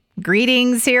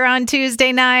Greetings here on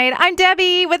Tuesday night. I'm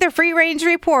Debbie with a free range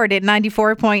report at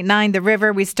 94.9 The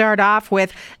River. We start off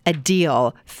with a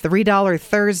deal. $3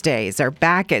 Thursdays are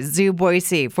back at Zoo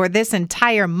Boise for this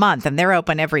entire month, and they're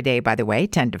open every day, by the way,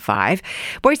 10 to 5.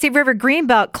 Boise River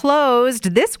Greenbelt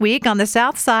closed this week on the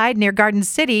south side near Garden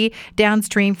City,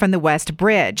 downstream from the West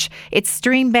Bridge. It's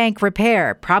stream bank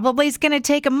repair. Probably is going to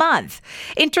take a month.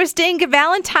 Interesting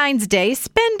Valentine's Day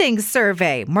spending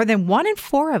survey. More than 1 in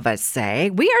 4 of us say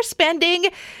we are spending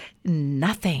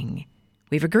nothing.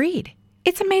 We've agreed.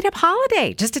 It's a made-up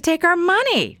holiday just to take our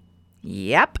money.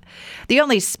 Yep. The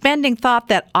only spending thought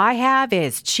that I have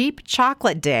is Cheap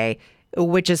Chocolate Day,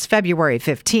 which is February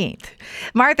 15th.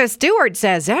 Martha Stewart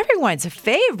says everyone's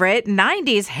favorite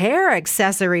 90s hair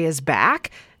accessory is back,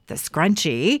 the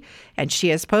scrunchie, and she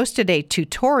has posted a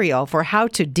tutorial for how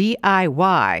to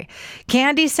DIY.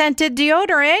 Candy-scented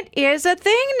deodorant is a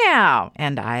thing now,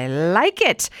 and I like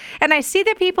it. And I see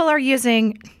that people are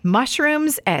using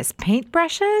mushrooms as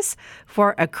paintbrushes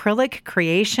for acrylic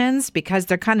creations because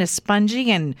they're kind of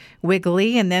spongy and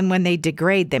wiggly, and then when they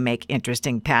degrade, they make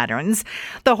interesting patterns.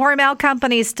 The Hormel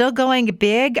company is still going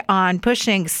big on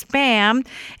pushing Spam,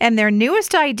 and their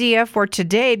newest idea for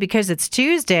today, because it's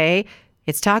Tuesday,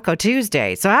 it's Taco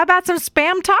Tuesday. So how about some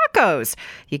Spam tacos?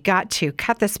 You got to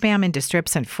cut the Spam into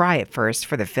strips and fry it first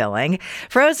for the filling.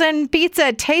 Frozen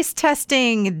pizza taste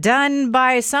testing done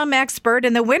by some expert.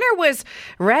 And the winner was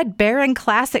Red Baron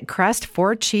Classic Crust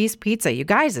 4-cheese pizza. You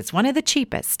guys, it's one of the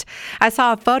cheapest. I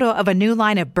saw a photo of a new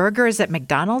line of burgers at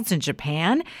McDonald's in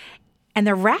Japan. And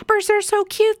the wrappers are so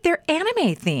cute. They're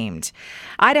anime themed.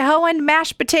 Idahoan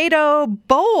mashed potato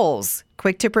bowls.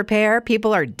 Quick to prepare.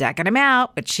 People are decking them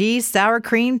out with cheese, sour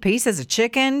cream, pieces of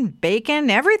chicken, bacon,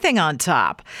 everything on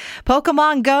top.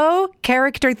 Pokemon Go,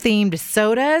 character-themed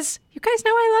sodas. You guys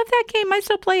know I love that game. I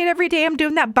still play it every day. I'm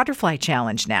doing that butterfly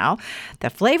challenge now. The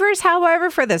flavors, however,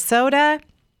 for the soda,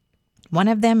 one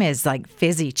of them is like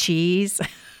fizzy cheese.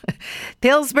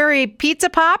 Pillsbury Pizza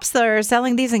Pops, they're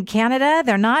selling these in Canada.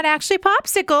 They're not actually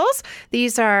popsicles.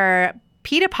 These are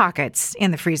pita pockets in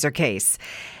the freezer case.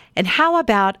 And how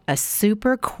about a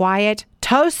super quiet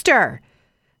toaster?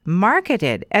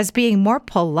 Marketed as being more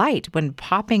polite when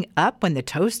popping up when the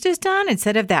toast is done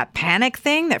instead of that panic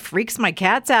thing that freaks my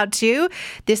cats out too.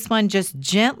 This one just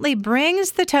gently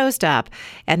brings the toast up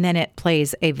and then it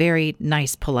plays a very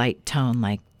nice polite tone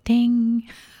like ding.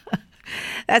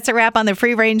 That's a wrap on the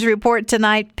Free Range Report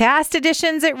tonight. Past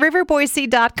editions at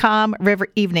riverboise.com,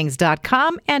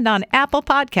 riverevenings.com, and on Apple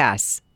Podcasts.